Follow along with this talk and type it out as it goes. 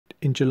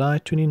In July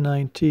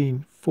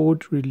 2019,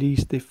 Ford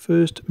released their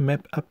first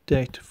map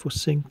update for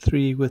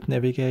SYNC3 with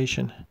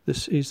navigation.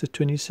 This is the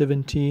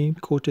 2017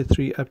 Quarter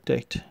 3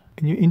 update.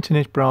 In your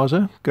internet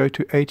browser, go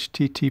to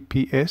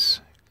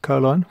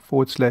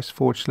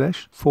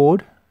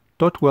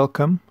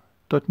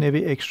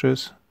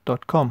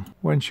https://ford.welcome.naviextras.com.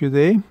 Once you're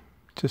there,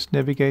 just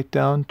navigate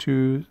down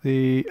to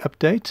the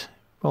update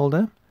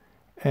folder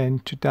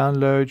and to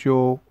download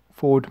your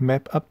Ford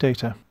map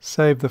updater.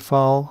 Save the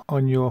file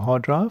on your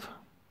hard drive.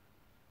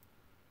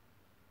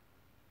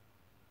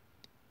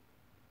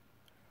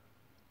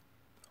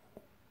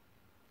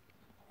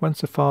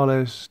 Once the file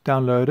is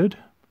downloaded,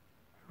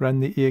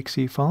 run the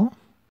exe file.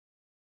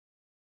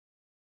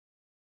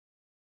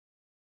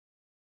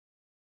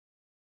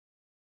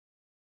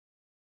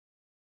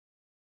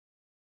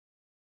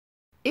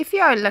 If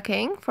you are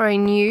looking for a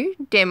new,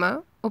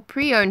 demo, or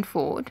pre-owned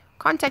Ford,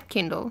 contact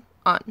Kendall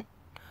on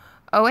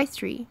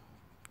 083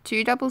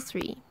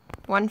 233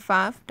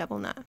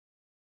 1599.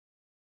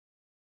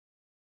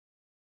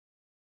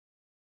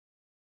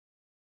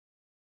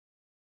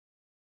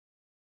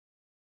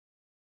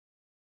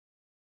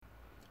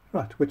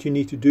 Right, what you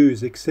need to do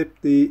is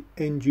accept the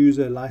end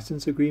user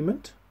license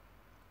agreement.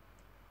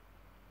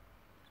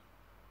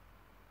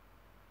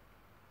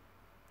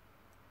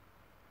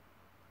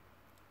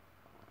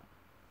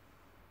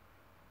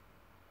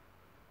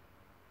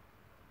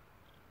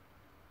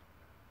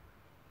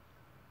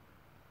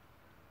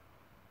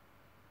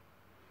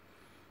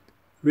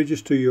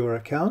 Register your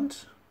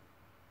account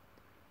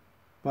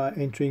by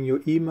entering your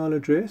email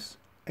address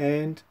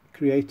and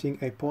creating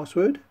a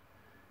password,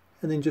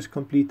 and then just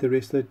complete the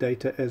rest of the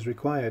data as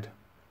required.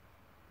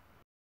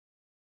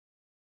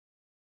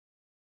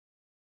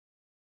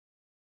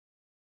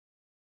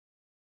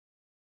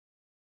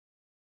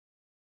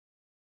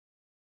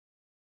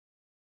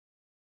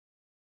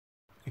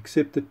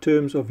 Accept the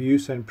terms of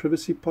use and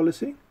privacy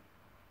policy.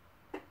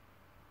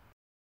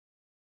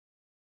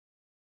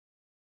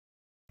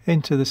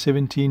 Enter the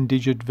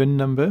 17-digit VIN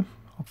number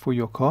for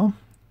your car.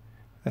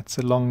 That's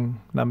a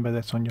long number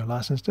that's on your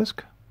license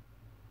disc.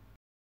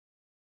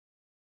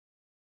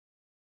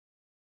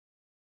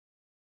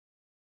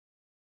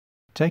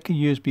 Take a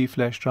USB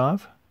flash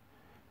drive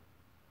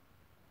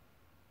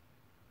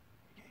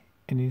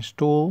and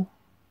install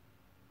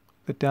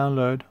the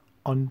download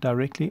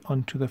directly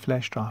onto the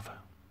flash drive.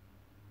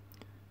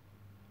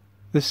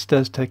 This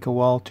does take a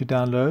while to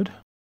download.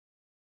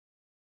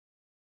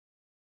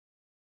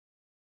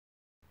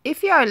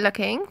 If you are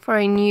looking for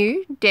a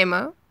new,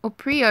 demo, or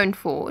pre-owned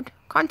Ford,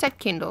 contact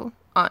Kendall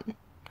on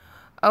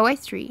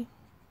 083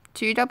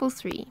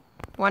 233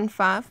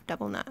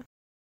 1599.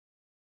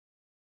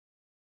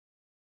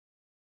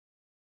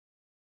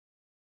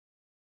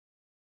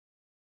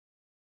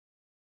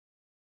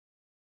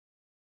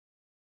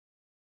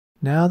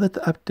 Now that the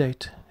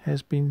update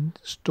has been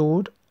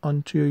stored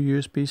onto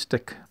your USB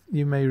stick,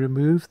 you may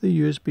remove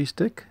the USB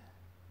stick,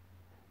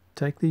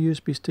 take the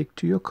USB stick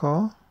to your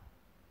car,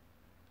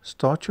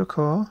 start your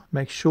car,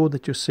 make sure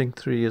that your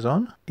SYNC3 is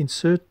on,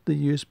 insert the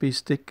USB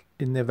stick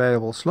in the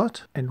available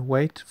slot, and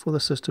wait for the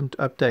system to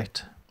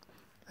update.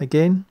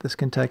 Again, this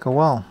can take a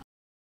while.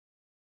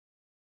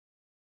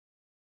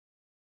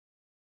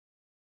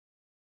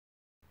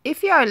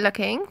 If you are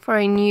looking for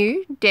a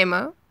new,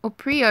 demo, or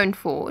pre-owned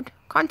Ford,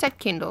 contact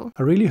Kendall.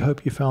 I really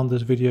hope you found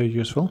this video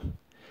useful.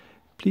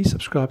 Please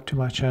subscribe to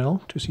my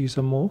channel to see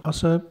some more.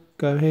 Also,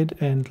 go ahead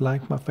and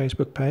like my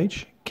Facebook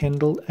page,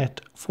 Kendall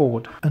at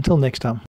Ford. Until next time.